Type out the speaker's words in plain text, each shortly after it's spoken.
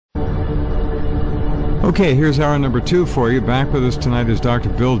Okay, here's hour number 2 for you. Back with us tonight is Dr.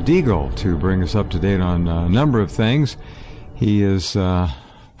 Bill Deagle to bring us up to date on a number of things. He is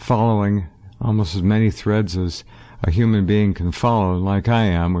following almost as many threads as a human being can follow, like I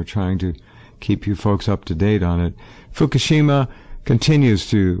am. We're trying to keep you folks up to date on it. Fukushima continues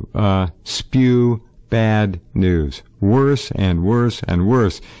to spew bad news. Worse and worse and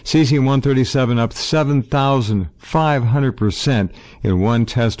worse. Cesium-137 up 7,500% in one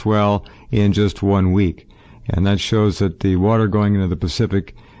test well in just 1 week. And that shows that the water going into the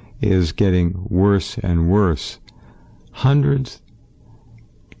Pacific is getting worse and worse. Hundreds,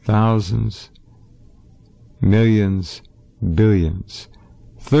 thousands, millions, billions.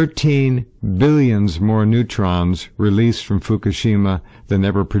 13 billions more neutrons released from Fukushima than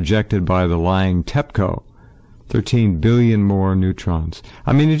ever projected by the lying TEPCO. 13 billion more neutrons.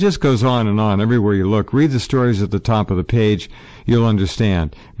 I mean, it just goes on and on everywhere you look. Read the stories at the top of the page. You'll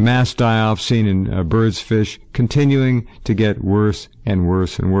understand. Mass die-off seen in birds, fish, continuing to get worse and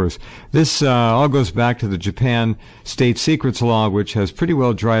worse and worse. This all goes back to the Japan State Secrets Law, which has pretty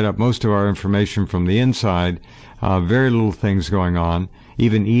well dried up most of our information from the inside. Very little things going on.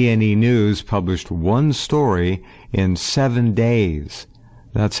 Even E&E News published one story in 7 days.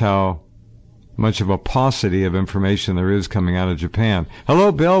 That's how much of a paucity of information there is coming out of Japan.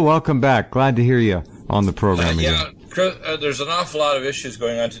 Hello, Bill. Welcome back. Glad to hear you on the program again. Chris, there's an awful lot of issues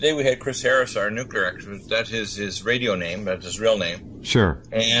going on. Today we had Chris Harris, our nuclear expert. That is his radio name. That's his real name. Sure.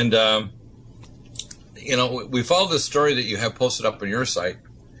 And, we followed the story that you have posted up on your site,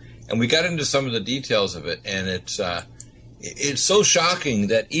 and we got into some of the details of it, and it's so shocking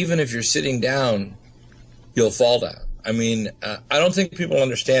that even if you're sitting down, you'll fall down. I mean, I don't think people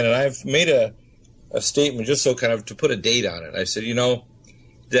understand, and I've made a statement just so kind of to put a date on it. I said,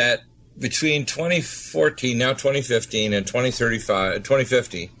 that between 2014, now 2015, and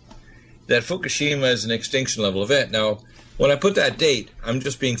 2050, that Fukushima is an extinction level event. Now, when I put that date, I'm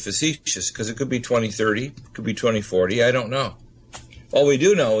just being facetious because it could be 2030, it could be 2040, I don't know. All we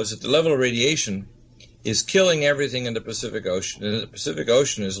do know is that the level of radiation is killing everything in the Pacific Ocean, and the Pacific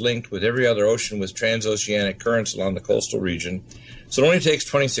Ocean is linked with every other ocean with transoceanic currents along the coastal region. So it only takes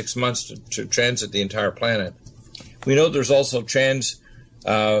 26 months to transit the entire planet. We know there's also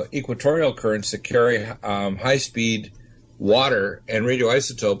equatorial currents that carry high-speed water and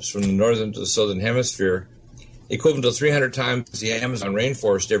radioisotopes from the northern to the southern hemisphere, equivalent to 300 times the Amazon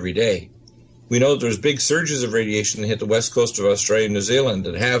rainforest every day. We know there's big surges of radiation that hit the west coast of Australia and New Zealand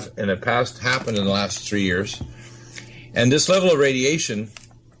that have in the past happened in the last 3 years. And this level of radiation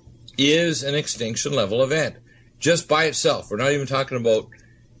is an extinction level event just by itself. We're not even talking about,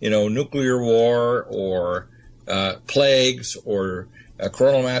 nuclear war or plagues or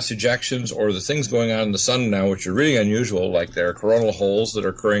coronal mass ejections or the things going on in the sun now, which are really unusual, like there are coronal holes that are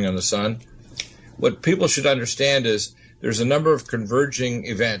occurring on the sun. What people should understand is there's a number of converging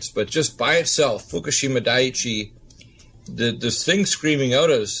events, but just by itself, Fukushima Daiichi, this thing screaming out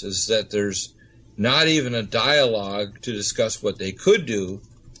at us is that there's not even a dialogue to discuss what they could do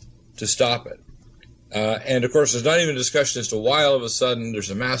to stop it. And of course, there's not even a discussion as to why all of a sudden there's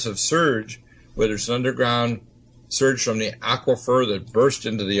a massive surge, whether it's an underground surge from the aquifer that burst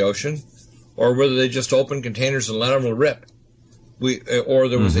into the ocean, or whether they just opened containers and let them rip. Or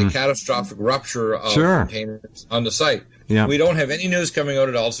there was a catastrophic rupture of containers on the site. Yeah. We don't have any news coming out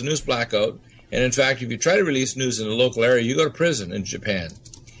at all. It's a news blackout. And in fact, if you try to release news in the local area, you go to prison in Japan.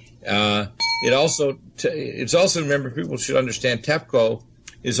 It's also, remember, people should understand, TEPCO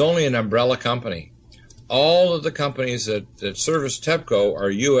is only an umbrella company. All of the companies that service TEPCO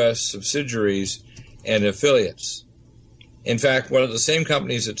are U.S. subsidiaries and affiliates. In fact, one of the same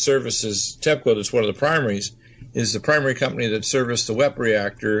companies that services TEPCO, that's one of the primaries, is the primary company that serviced the WEP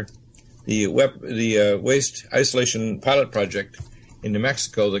reactor, the waste isolation pilot project in New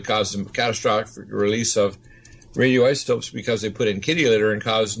Mexico that caused a catastrophic release of radioisotopes because they put in kitty litter and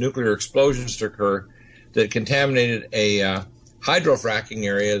caused nuclear explosions to occur that contaminated a hydrofracking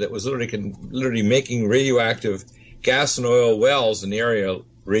area that was literally making radioactive gas and oil wells in the area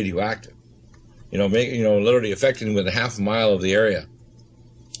radioactive. Literally affecting within a half a mile of the area.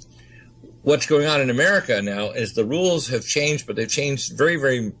 What's going on in America now is the rules have changed, but they've changed very,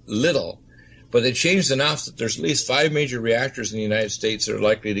 very little. But they changed enough that there's at least 5 major reactors in the United States that are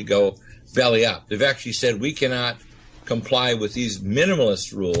likely to go belly up. They've actually said we cannot comply with these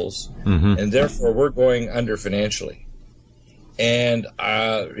minimalist rules, and therefore we're going under financially. And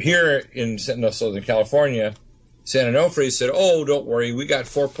here in Southern California, San Onofre said, "Oh, don't worry, we got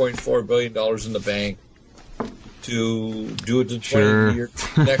 $4.4 billion in the bank to do it the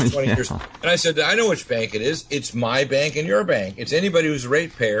next 20 years." And I said, "I know which bank it is. It's my bank and your bank. It's anybody who's a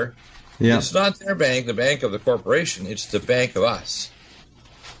ratepayer Yeah. It's not their bank, the bank of the corporation. It's the bank of us.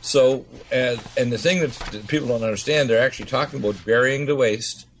 So, and the thing that people don't understand, they're actually talking about burying the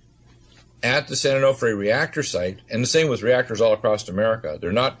waste at the San Onofre reactor site, and the same with reactors all across America.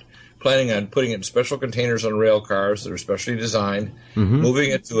 They're not planning on putting it in special containers on rail cars that are specially designed,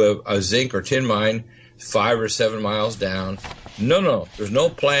 moving it to a zinc or tin mine 5 or 7 miles down. No. There's no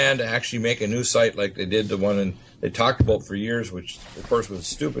plan to actually make a new site like they did the one they talked about for years, which, of course, was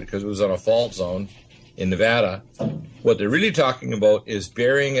stupid because it was on a fault zone in Nevada. What they're really talking about is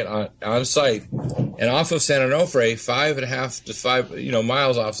burying it on site. And off of San Onofre, 5.5 to 5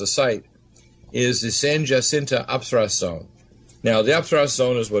 miles off the site, is the San Jacinto upthrust zone. Now, the upthrust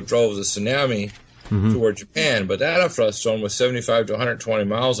zone is what drove the tsunami toward Japan, but that upthrust zone was 75 to 120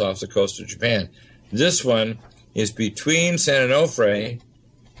 miles off the coast of Japan. This one is between San Onofre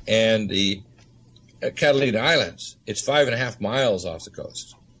and the Catalina Islands. It's 5.5 miles off the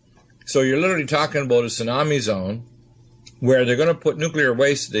coast. So you're literally talking about a tsunami zone where they're going to put nuclear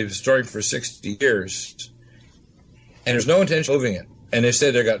waste they've been storing for 60 years, and there's no intention of moving it. And they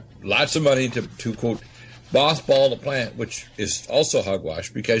said they got lots of money to quote, mothball the plant, which is also hogwash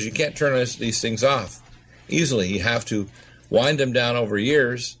because you can't turn these things off easily. You have to wind them down over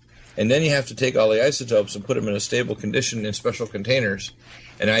years, and then you have to take all the isotopes and put them in a stable condition in special containers.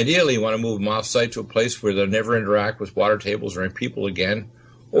 And ideally, you want to move them off-site to a place where they'll never interact with water tables or people again,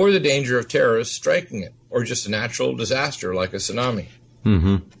 or the danger of terrorists striking it, or just a natural disaster like a tsunami.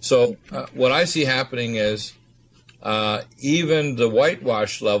 So what I see happening is even the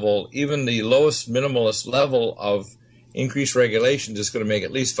whitewash level, even the lowest minimalist level of increased regulations is going to make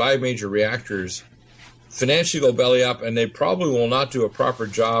at least 5 major reactors financially go belly up, and they probably will not do a proper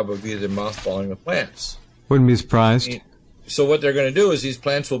job of either mothballing the plants. Wouldn't be surprised. So what they're going to do is these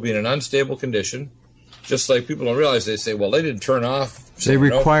plants will be in an unstable condition, just like people don't realize. They say, well, they didn't turn off. They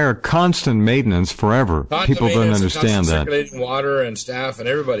require constant maintenance forever. People don't understand that. Circulating water and staff and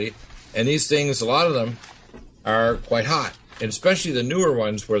everybody. And these things, a lot of them, are quite hot, and especially the newer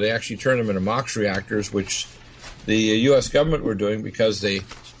ones where they actually turn them into MOX reactors, which the U.S. government were doing because they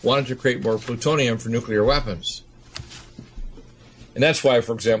wanted to create more plutonium for nuclear weapons. And that's why,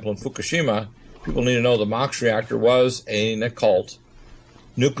 for example, in Fukushima, people need to know the MOX reactor was an occult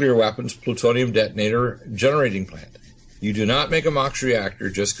nuclear weapons plutonium detonator generating plant. You do not make a MOX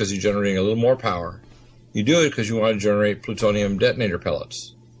reactor just because you're generating a little more power. You do it because you want to generate plutonium detonator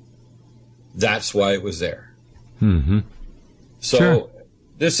pellets. That's why it was there. So Sure.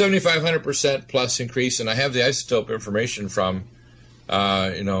 This 7,500% plus increase, and I have the isotope information from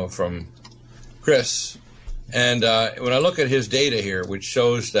Chris, and when I look at his data here, which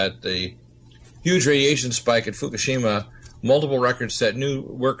shows that the huge radiation spike at Fukushima, multiple records set new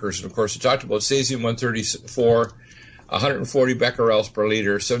workers, and of course, it talked about cesium-134, 140 becquerels per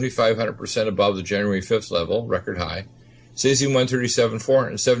liter, 7,500% above the January 5th level, record high. Cesium-137,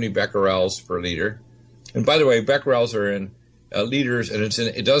 470 becquerels per liter. And by the way, becquerels are in liters, and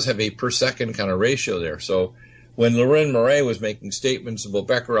it does have a per second kind of ratio there. So when Lorraine Murray was making statements about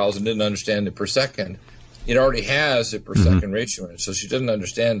becquerels and didn't understand the per second, it already has a per second ratio in it. So she doesn't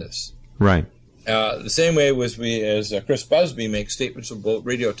understand this. Right. The same way as Chris Busby makes statements about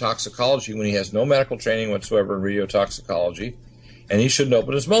radiotoxicology when he has no medical training whatsoever in radiotoxicology, and he shouldn't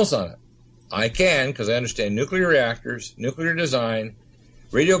open his mouth on it. I can, because I understand nuclear reactors, nuclear design,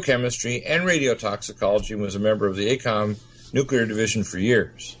 radiochemistry, and radiotoxicology, and was a member of the ACOM nuclear division for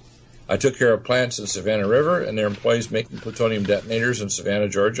years. I took care of plants in Savannah River and their employees making plutonium detonators in Savannah,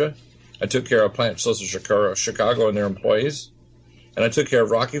 Georgia. I took care of plants close to Chicago and their employees. And I took care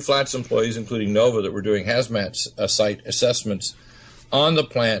of Rocky Flats employees, including Nova, that were doing hazmat site assessments on the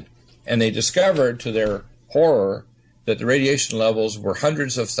plant. And they discovered, to their horror, that the radiation levels were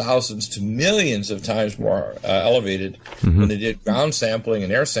hundreds of thousands to millions of times more elevated when they did ground sampling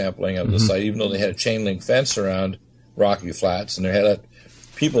and air sampling of the site, even though they had a chain link fence around Rocky Flats, and they had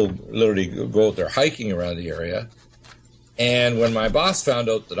people literally go out there hiking around the area. And when my boss found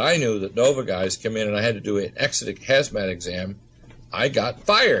out that I knew that Nova guys come in and I had to do an exit hazmat exam, I got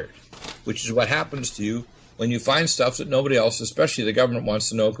fired, which is what happens to you when you find stuff that nobody else, especially the government, wants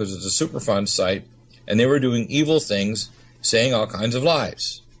to know because it's a Superfund site. And they were doing evil things, saying all kinds of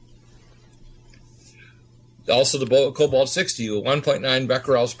lies. Also, the cobalt-60 with 1.9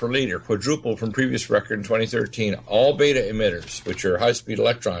 becquerels per liter, quadrupled from previous record in 2013. All beta emitters, which are high-speed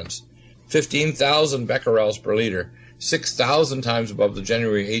electrons, 15,000 becquerels per liter, 6,000 times above the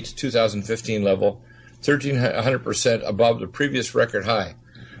January 8, 2015 level, 1,300% above the previous record high.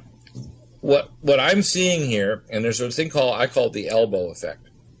 What I'm seeing here, and there's a thing I call the elbow effect.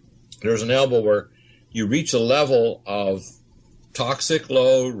 There's an elbow where you reach a level of toxic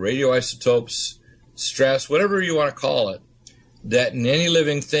load, radioisotopes, stress, whatever you want to call it, that in any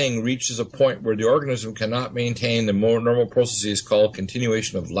living thing reaches a point where the organism cannot maintain the more normal processes called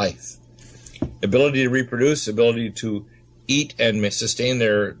continuation of life. Ability to reproduce, ability to eat and sustain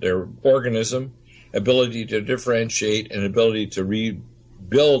their organism, ability to differentiate, and ability to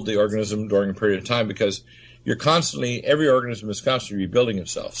rebuild the organism during a period of time, because every organism is constantly rebuilding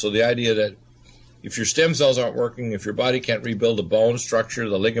itself. So the idea that if your stem cells aren't working, if your body can't rebuild the bone structure,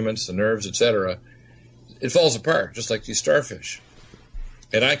 the ligaments, the nerves, etc., it falls apart, just like these starfish.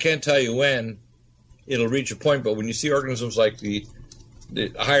 And I can't tell you when it'll reach a point, but when you see organisms like the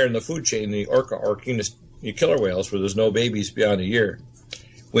higher in the food chain, the Orcinus killer whales, where there's no babies beyond a year,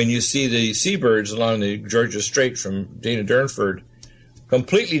 when you see the seabirds along the Georgia Strait from Dana Durnford,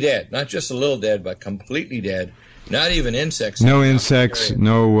 completely dead, not just a little dead, but completely dead, not even insects. No insects,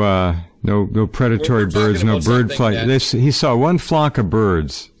 no predatory birds, no bird flight. He saw one flock of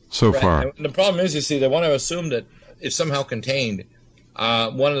birds so far. And the problem is, you see, they want to assume that it's somehow contained.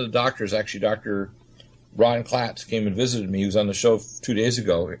 One of the doctors, actually Dr. Ron Klatz, came and visited me. He was on the show 2 days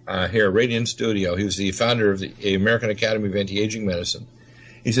ago here at Radiant Studio. He was the founder of the American Academy of Anti-Aging Medicine.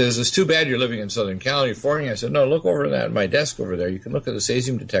 He says, it's too bad you're living in Southern California. I said, no, look over at my desk over there. You can look at the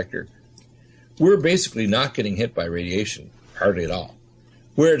cesium detector. We're basically not getting hit by radiation, hardly at all.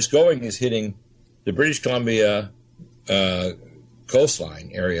 Where it's going is hitting the British Columbia coastline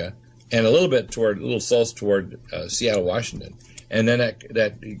area and a little south toward Seattle, Washington. And then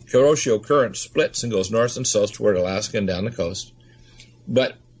that Kuroshio current splits and goes north and south toward Alaska and down the coast.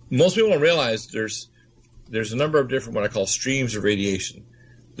 But most people don't realize there's a number of different what I call streams of radiation.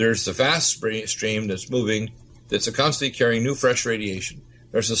 There's the fast stream that's moving, that's constantly carrying new fresh radiation.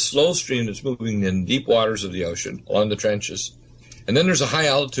 There's a slow stream that's moving in deep waters of the ocean along the trenches. And then there's a high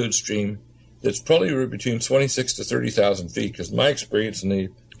altitude stream that's probably between 26 to 30,000 feet, because my experience and the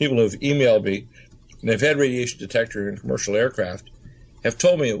people who have emailed me and they've had radiation detector in commercial aircraft have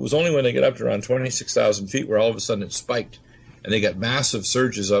told me it was only when they get up to around 26,000 feet where all of a sudden it spiked and they got massive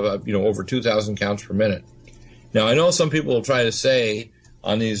surges of over 2,000 counts per minute. Now, I know some people will try to say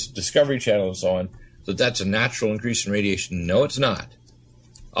on these Discovery Channel and so on that that's a natural increase in radiation. No, it's not.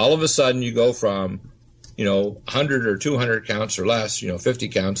 All of a sudden you go from 100 or 200 counts or less, 50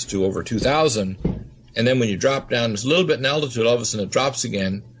 counts to over 2,000. And then when you drop down just a little bit in altitude, all of a sudden it drops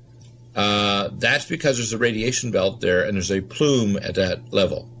again. That's because there's a radiation belt there and there's a plume at that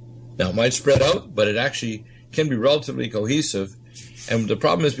level. Now, it might spread out, but it actually can be relatively cohesive. And the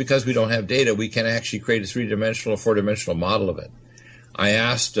problem is because we don't have data, we can actually create a three-dimensional, four-dimensional model of it. I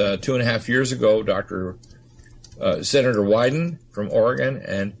asked 2.5 years ago Senator Wyden from Oregon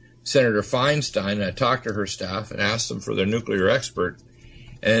and Senator Feinstein, and I talked to her staff and asked them for their nuclear expert,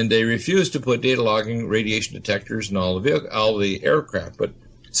 and they refused to put data logging radiation detectors in all the aircraft. But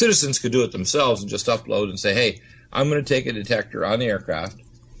citizens could do it themselves and just upload and say, hey, I'm going to take a detector on the aircraft,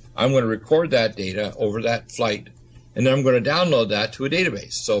 I'm going to record that data over that flight, and then I'm going to download that to a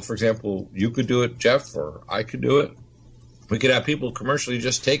database. So, for example, you could do it, Jeff, or I could do it. We could have people commercially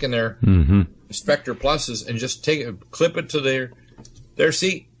just taking their Spectre Pluses and just clip it to their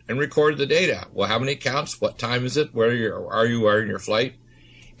seat and record the data. Well, how many counts? What time is it? Where are you in your flight?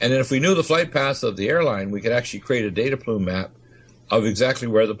 And then if we knew the flight path of the airline, we could actually create a data plume map of exactly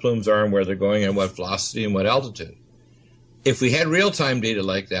where the plumes are and where they're going and what velocity and what altitude. If we had real-time data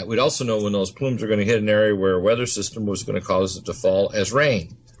like that, we'd also know when those plumes are going to hit an area where a weather system was going to cause it to fall as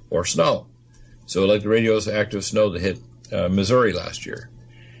rain or snow. So like the radioactive snow that hit Missouri last year.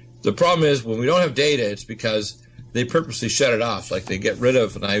 The problem is when we don't have data, it's because they purposely shut it off, like they get rid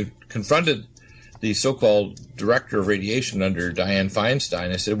of, and I confronted the so-called director of radiation under Dianne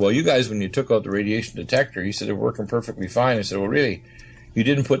Feinstein. I said, well, you guys, when you took out the radiation detector, he said they're working perfectly fine. I said, well, really, you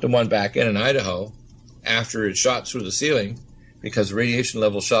didn't put the one back in Idaho after it shot through the ceiling because the radiation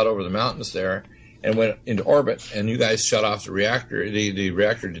level shot over the mountains there and went into orbit, and you guys shut off the reactor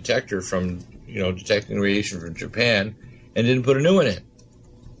detector from, detecting radiation from Japan and didn't put a new one in.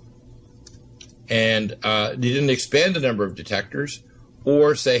 And they didn't expand the number of detectors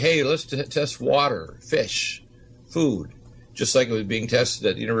or say, hey, let's test water, fish, food, just like it was being tested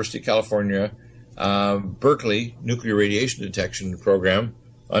at the University of California, Berkeley Nuclear Radiation Detection Program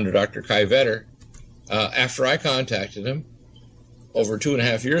under Dr. Kai Vetter. After I contacted him over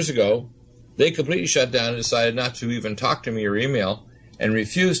 2.5 years ago, they completely shut down and decided not to even talk to me or email and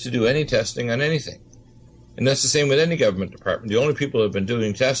refused to do any testing on anything. And that's the same with any government department. The only people who have been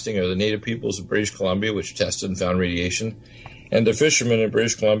doing testing are the native peoples of British Columbia, which tested and found radiation, and the fishermen in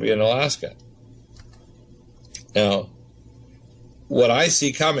British Columbia and Alaska. Now, what I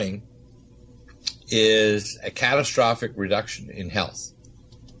see coming is a catastrophic reduction in health.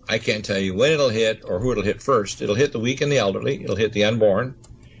 I can't tell you when it'll hit or who it'll hit first. It'll hit the weak and the elderly. It'll hit the unborn.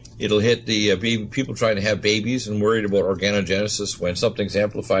 It'll hit the people trying to have babies and worried about organogenesis when something's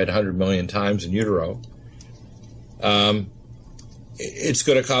amplified 100 million times in utero. It's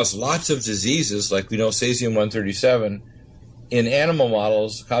going to cause lots of diseases, like we know cesium-137 in animal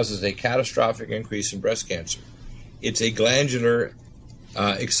models causes a catastrophic increase in breast cancer. It's a glandular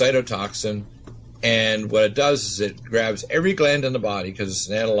excitotoxin, and what it does is it grabs every gland in the body because it's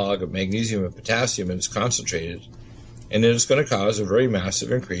an analog of magnesium and potassium and it's concentrated, and then it's going to cause a very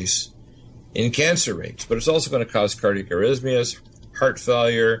massive increase in cancer rates. But it's also going to cause cardiac arrhythmias, heart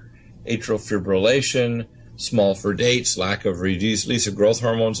failure, atrial fibrillation, small for dates, lack of release of growth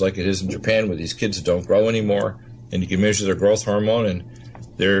hormones like it is in Japan where these kids don't grow anymore, and you can measure their growth hormone and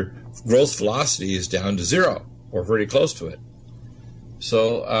their growth velocity is down to zero or very close to it.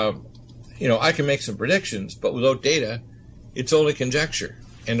 So, I can make some predictions, but without data, it's only conjecture.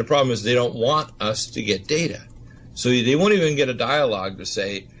 And the problem is they don't want us to get data. So they won't even get a dialogue to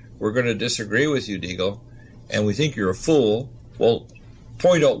say, we're going to disagree with you, Deagle, and we think you're a fool. Well,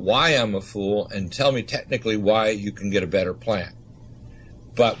 point out why I'm a fool and tell me technically why you can get a better plan.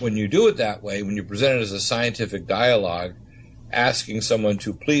 But when you do it that way, when you present it as a scientific dialogue, asking someone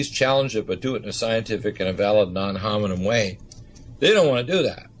to please challenge it, but do it in a scientific and a valid non-hominem way, they don't want to do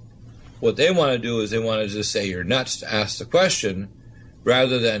that. What they want to do is they want to just say you're nuts to ask the question,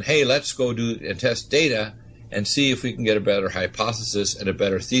 rather than, hey, let's go do and test data and see if we can get a better hypothesis and a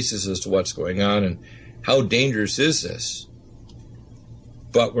better thesis as to what's going on and how dangerous is this.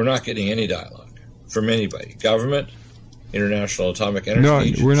 But we're not getting any dialogue from anybody. Government, International Atomic Energy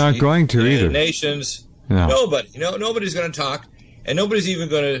Agency. No, we're not going to either. Nations. No. Nobody. Nobody's going to talk, and nobody's even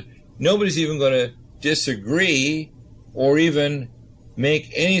going to disagree or even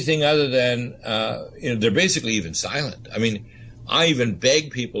make anything other than they're basically even silent. I mean, I even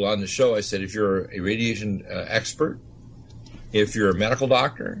beg people on the show. I said, if you're a radiation expert, if you're a medical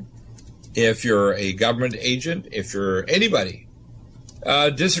doctor, if you're a government agent, if you're anybody,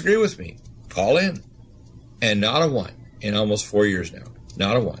 disagree with me, call in. And not a one in almost 4 years now.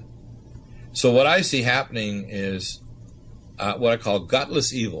 Not a one. So what I see happening is what I call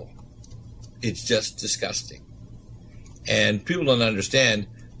gutless evil. It's just disgusting. And people don't understand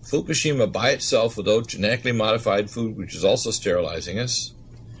Fukushima by itself, without genetically modified food, which is also sterilizing us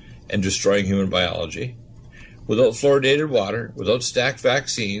and destroying human biology, without fluoridated water, without stacked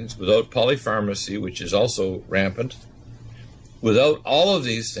vaccines, without polypharmacy, which is also rampant, without all of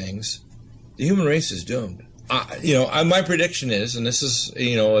these things, the human race is doomed. My prediction is, and this is,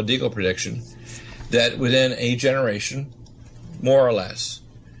 a Deagle prediction, that within a generation, more or less,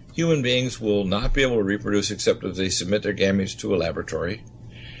 human beings will not be able to reproduce except if they submit their gametes to a laboratory.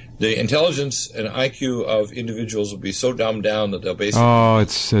 The intelligence and IQ of individuals will be so dumbed down that they'll basically... Oh,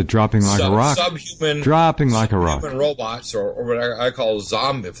 it's dropping like a rock. Subhuman... Dropping like a rock. Subhuman robots, or what I call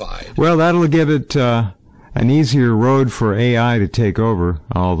zombified. Well, that'll give it an easier road for AI to take over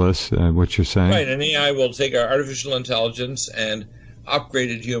all this, what you're saying. Right, and AI will take our artificial intelligence and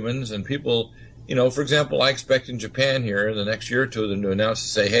upgraded humans, and people... for example, I expect in Japan here in the next year or two them to announce to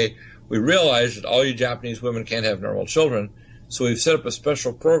say, hey, we realize that all you Japanese women can't have normal children, so we've set up a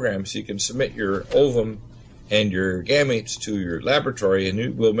special program so you can submit your ovum and your gametes to your laboratory,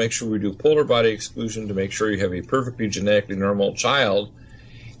 and we'll make sure we do polar body exclusion to make sure you have a perfectly genetically normal child,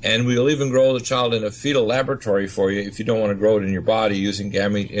 and we'll even grow the child in a fetal laboratory for you if you don't want to grow it in your body using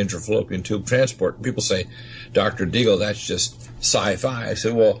gamete intrafallopian tube transport. And people say, Dr. Deagle, that's just sci-fi. I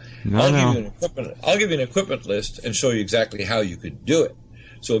said, well, I'll give you an equipment list and show you exactly how you could do it.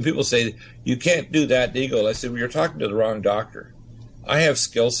 So when people say, you can't do that, Deagle, I said, well, you're talking to the wrong doctor. I have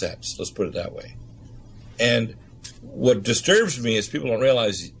skill sets, let's put it that way. And what disturbs me is people don't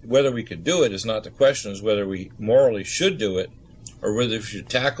realize whether we could do it is not the question, is whether we morally should do it or whether we should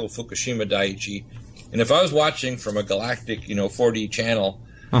tackle Fukushima Daiichi. And if I was watching from a galactic, 4D channel,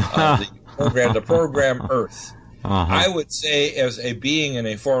 the program Earth, I would say, as a being in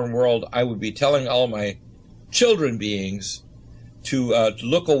a foreign world, I would be telling all my children beings to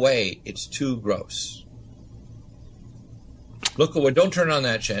look away. It's too gross. Look away. Don't turn on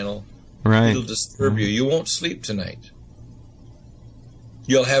that channel. Right. It'll disturb you. You won't sleep tonight.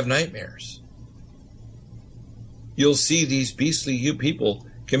 You'll have nightmares. You'll see these beastly people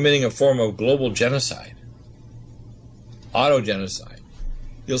committing a form of global genocide, auto-genocide.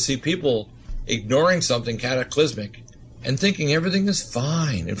 You'll see people ignoring something cataclysmic and thinking everything is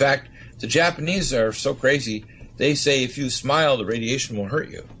fine. In fact, the Japanese are so crazy, they say if you smile, the radiation won't hurt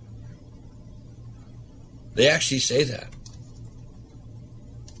you. They actually say that.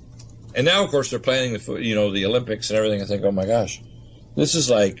 And now, of course, they're planning the Olympics and everything. I think, oh my gosh, this is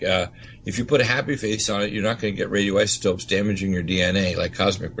like if you put a happy face on it, you're not going to get radioisotopes damaging your DNA like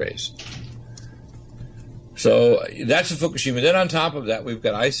cosmic rays. So that's the Fukushima. Then on top of that, we've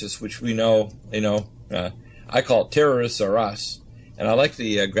got ISIS, which we know, I call it terrorists are us. And I like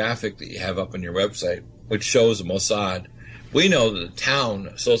the graphic that you have up on your website, which shows the Mossad. We know that the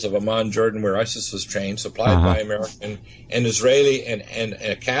town, south of Amman, Jordan, where ISIS was trained, supplied by American and Israeli and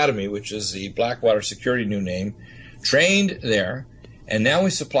Academy, which is the Blackwater Security new name, trained there. And now we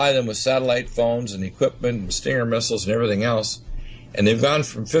supply them with satellite phones and equipment and Stinger missiles and everything else. And they've gone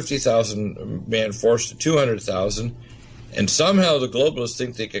from 50,000 man force to 200,000. And somehow the globalists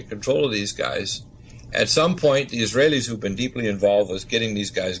think they can control these guys. At some point, the Israelis, who've been deeply involved with getting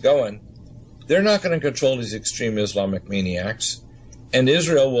these guys going, they're not going to control these extreme Islamic maniacs. And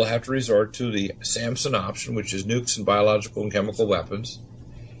Israel will have to resort to the Samson option, which is nukes and biological and chemical weapons.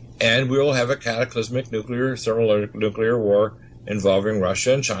 And we will have a cataclysmic thermonuclear war involving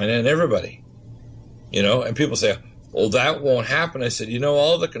Russia and China and everybody. And people say, well, that won't happen. I said,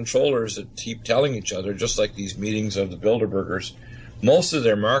 all the controllers that keep telling each other, just like these meetings of the Bilderbergers, most of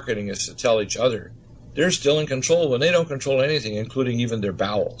their marketing is to tell each other. They're still in control when they don't control anything, including even their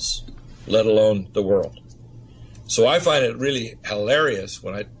bowels, let alone the world. So I find it really hilarious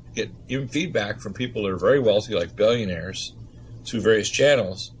when I get even feedback from people that are very wealthy, like billionaires, through various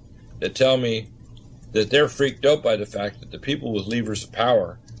channels, that tell me that they're freaked out by the fact that the people with levers of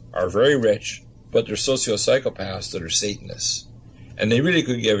power are very rich, but they're socio-psychopaths that are Satanists. And they really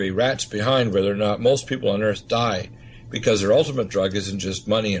could give a rat's behind whether or not most people on Earth die, because their ultimate drug isn't just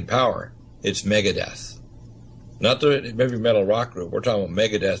money and power, it's Megadeth. Not the heavy metal rock group, we're talking about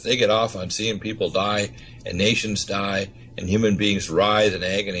Megadeth. They get off on seeing people die, and nations die, and human beings writhe in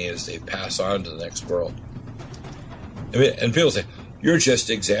agony as they pass on to the next world. And people say, you're just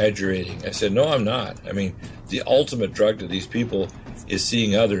exaggerating. I said, no, I'm not. The ultimate drug to these people is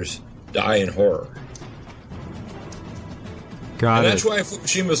seeing others die in horror. And that's why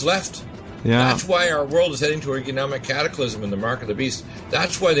Fukushima's left. Yeah. That's why our world is heading to an economic cataclysm in the mark of the beast.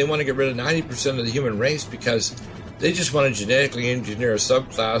 That's why they want to get rid of 90% of the human race, because they just want to genetically engineer a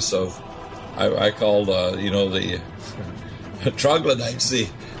subclass of, I called, the troglodytes.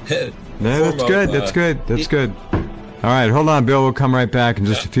 That's good. That's good. All right, hold on, Bill. We'll come right back in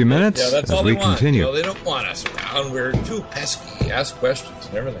just a few minutes. Yeah, that's all they want. Continue. They don't want us around. We're too pesky. Ask questions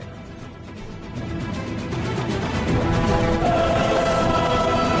and everything.